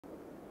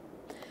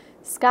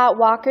Scott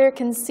Walker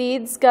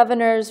concedes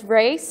governor's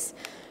race.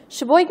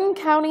 Sheboygan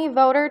County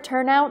voter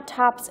turnout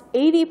tops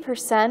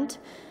 80%.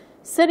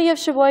 City of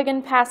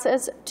Sheboygan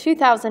passes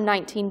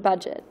 2019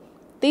 budget.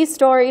 These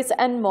stories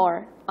and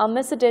more on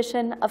this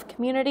edition of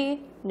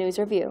Community News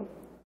Review.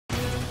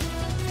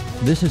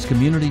 This is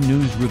Community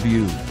News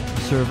Review,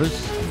 a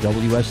service of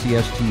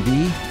WSCS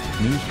TV,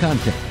 news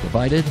content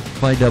provided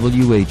by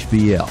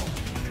WHBL.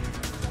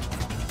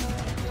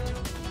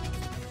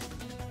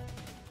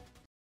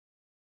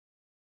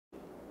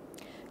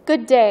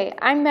 Good day,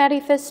 I'm Maddie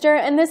Pfister,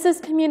 and this is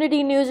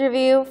Community News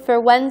Review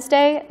for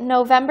Wednesday,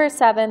 November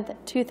 7th,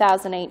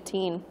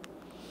 2018.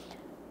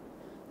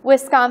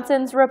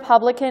 Wisconsin's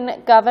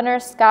Republican Governor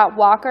Scott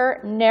Walker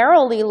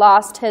narrowly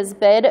lost his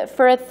bid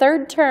for a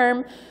third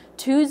term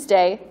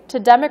Tuesday to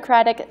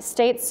Democratic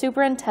State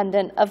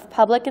Superintendent of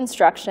Public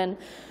Instruction,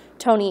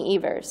 Tony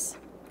Evers.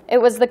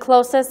 It was the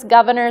closest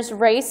governor's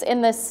race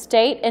in the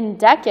state in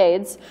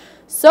decades,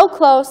 so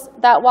close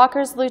that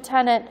Walker's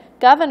Lieutenant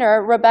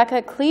Governor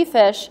Rebecca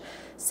Kleefisch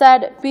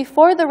said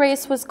before the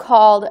race was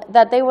called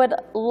that they would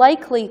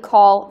likely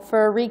call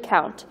for a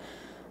recount.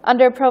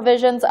 Under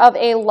provisions of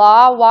a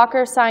law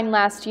Walker signed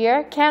last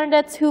year,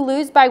 candidates who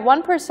lose by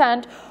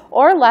 1%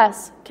 or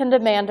less can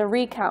demand a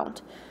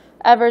recount.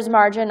 Evers'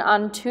 margin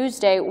on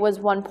Tuesday was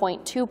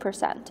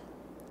 1.2%.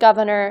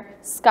 Governor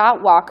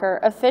Scott Walker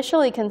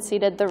officially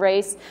conceded the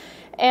race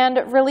and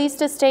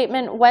released a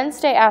statement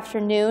Wednesday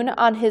afternoon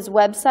on his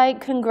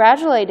website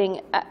congratulating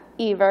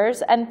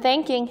Evers and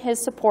thanking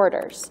his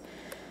supporters.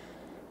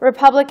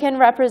 Republican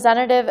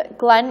Representative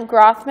Glenn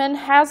Grothman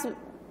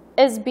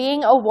is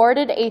being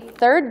awarded a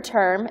third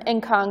term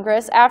in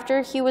Congress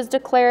after he was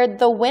declared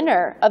the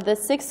winner of the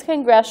 6th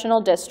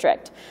Congressional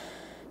District.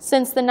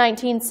 Since the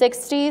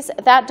 1960s,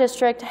 that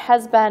district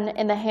has been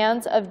in the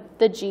hands of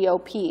the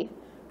GOP.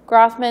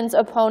 Grothman's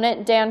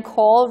opponent, Dan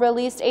Cole,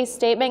 released a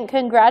statement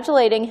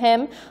congratulating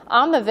him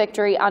on the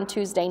victory on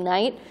Tuesday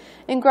night,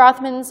 and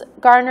Grothman's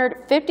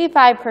garnered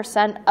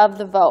 55% of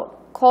the vote.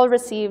 Cole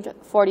received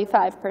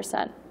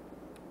 45%.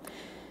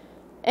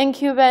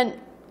 Incumbent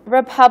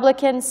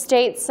Republican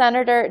State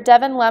Senator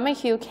Devin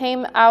LeMahieu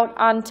came out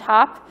on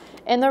top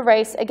in the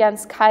race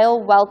against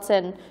Kyle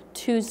Welton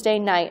Tuesday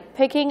night,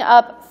 picking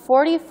up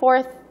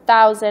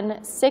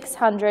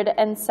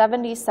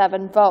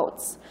 44,677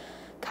 votes.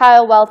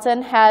 Kyle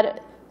Welton had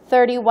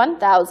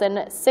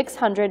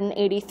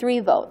 31,683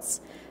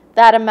 votes.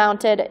 That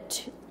amounted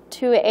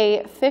to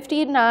a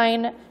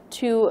 59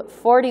 to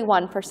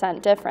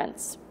 41%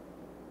 difference.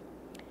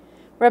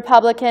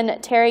 Republican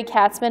Terry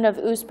Katzman of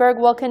Oostburg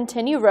will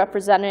continue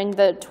representing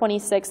the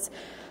 26th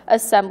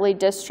Assembly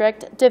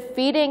District,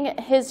 defeating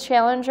his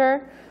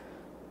challenger,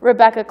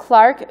 Rebecca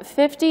Clark,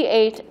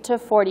 58 to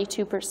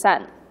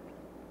 42%.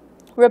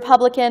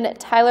 Republican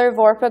Tyler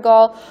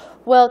Vorpagel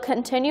will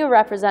continue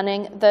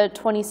representing the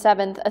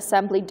 27th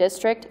Assembly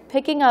District,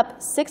 picking up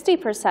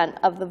 60%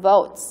 of the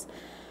votes.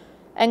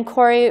 And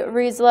Corey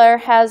Riesler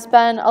has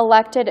been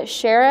elected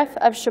Sheriff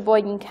of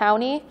Sheboygan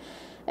County,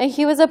 and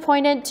he was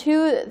appointed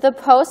to the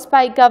post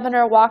by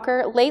Governor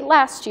Walker late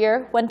last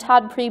year when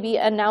Todd Priebe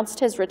announced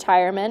his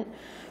retirement.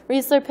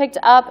 Riesler picked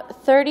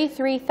up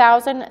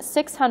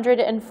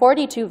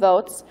 33,642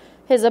 votes.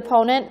 His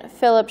opponent,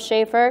 Philip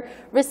Schaefer,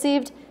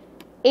 received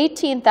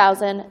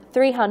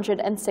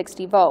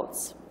 18,360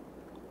 votes.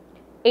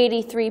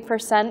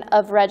 83%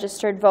 of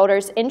registered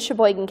voters in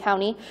Sheboygan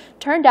County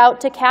turned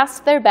out to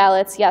cast their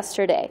ballots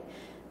yesterday.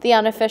 The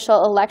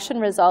unofficial election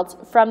results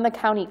from the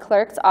county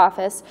clerk's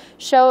office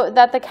show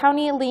that the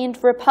county leaned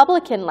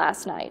Republican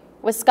last night,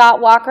 with Scott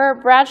Walker,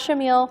 Brad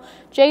Shamil,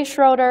 Jay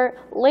Schroeder,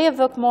 Leah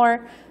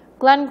Vookmore,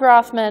 Glenn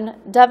Grothman,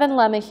 Devin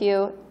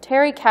LeMahieu,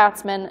 Terry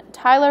Katzman,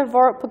 Tyler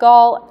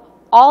Vorpagel,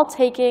 all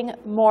taking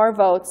more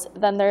votes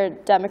than their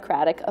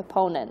Democratic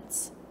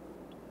opponents.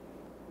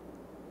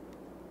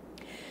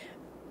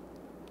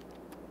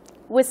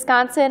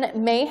 Wisconsin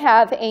may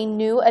have a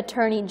new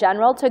attorney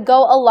general to go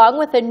along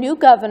with a new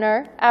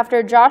governor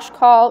after Josh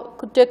Kaul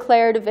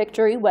declared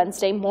victory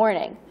Wednesday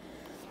morning.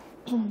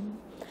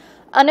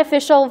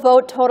 Unofficial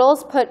vote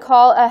totals put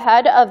Kaul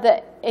ahead of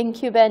the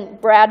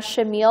incumbent Brad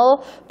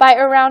Shamil by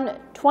around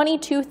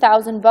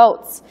 22,000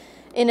 votes.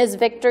 In his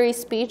victory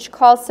speech,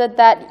 Kaul said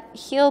that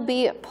he'll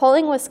be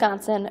pulling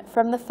Wisconsin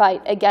from the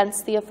fight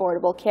against the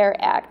Affordable Care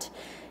Act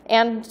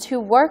and to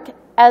work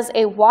as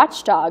a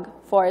watchdog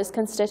for his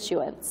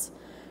constituents.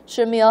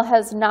 Shamil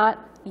has not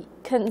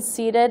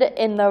conceded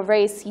in the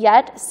race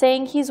yet,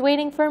 saying he's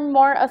waiting for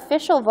more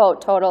official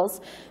vote totals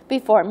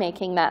before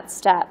making that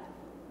step.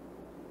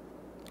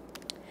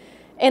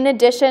 In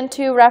addition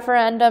to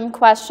referendum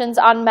questions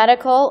on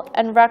medical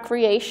and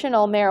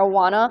recreational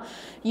marijuana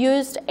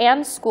use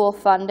and school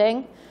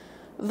funding,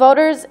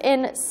 voters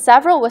in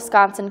several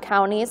Wisconsin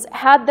counties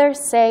had their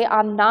say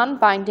on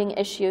non-binding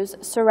issues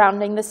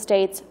surrounding the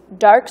state's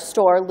dark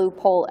store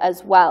loophole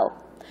as well.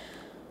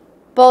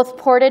 Both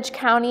Portage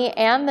County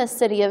and the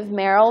city of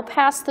Merrill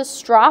passed the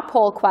straw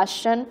poll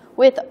question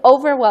with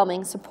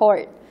overwhelming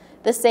support.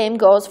 The same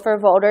goes for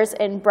voters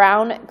in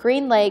Brown,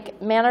 Green Lake,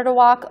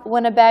 Manitowoc,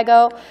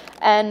 Winnebago,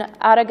 and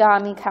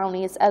Outagamie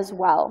counties as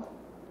well.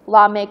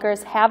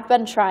 Lawmakers have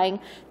been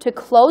trying to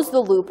close the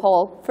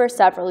loophole for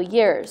several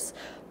years,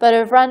 but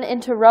have run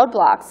into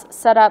roadblocks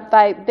set up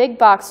by big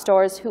box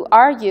stores who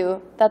argue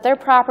that their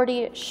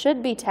property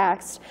should be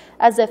taxed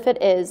as if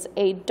it is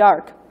a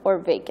dark or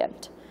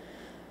vacant.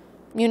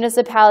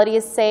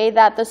 Municipalities say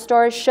that the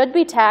stores should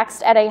be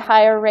taxed at a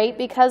higher rate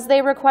because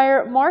they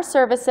require more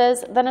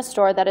services than a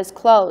store that is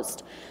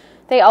closed.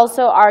 They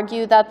also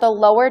argue that the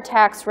lower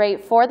tax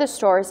rate for the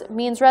stores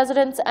means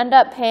residents end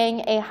up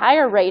paying a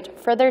higher rate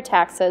for their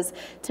taxes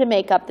to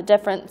make up the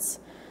difference.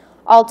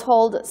 All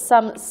told,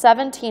 some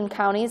 17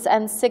 counties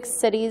and 6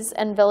 cities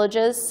and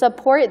villages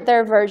support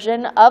their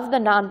version of the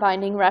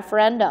non-binding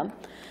referendum.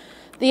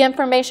 The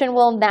information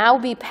will now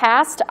be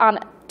passed on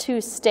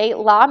to state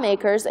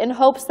lawmakers in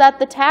hopes that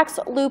the tax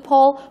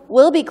loophole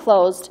will be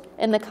closed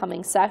in the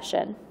coming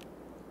session.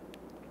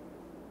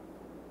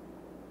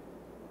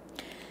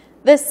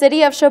 The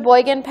city of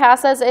Sheboygan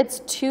passes its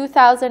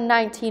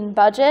 2019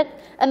 budget,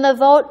 and the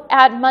vote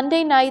at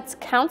Monday night's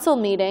council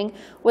meeting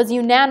was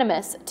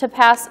unanimous to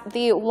pass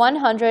the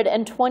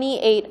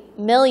 $128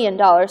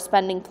 million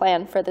spending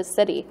plan for the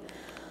city.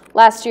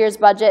 Last year's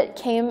budget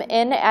came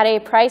in at a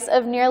price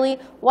of nearly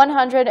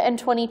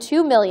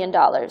 $122 million.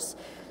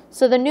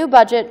 So the new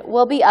budget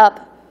will be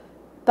up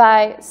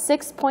by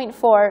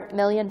 $6.4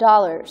 million.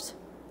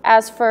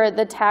 As for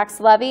the tax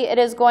levy, it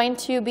is going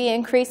to be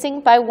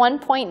increasing by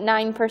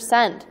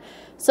 1.9%.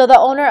 So the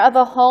owner of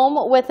a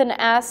home with an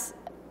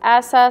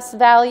assessed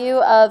value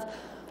of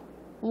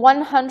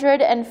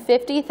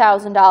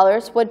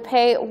 $150,000 would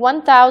pay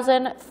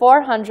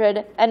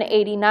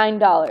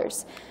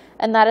 $1,489,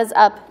 and that is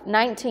up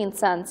 19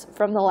 cents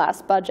from the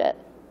last budget.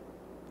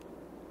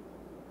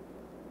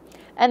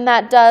 And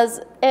that does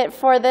it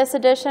for this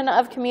edition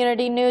of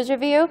Community News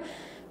Review.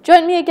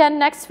 Join me again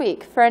next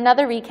week for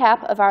another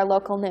recap of our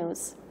local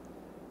news.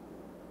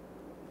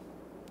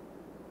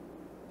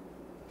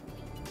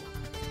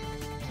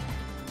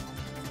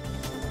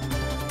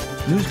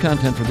 News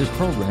content for this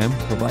program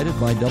provided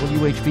by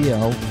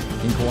WHBL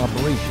in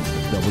cooperation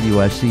with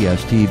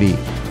WSCS TV.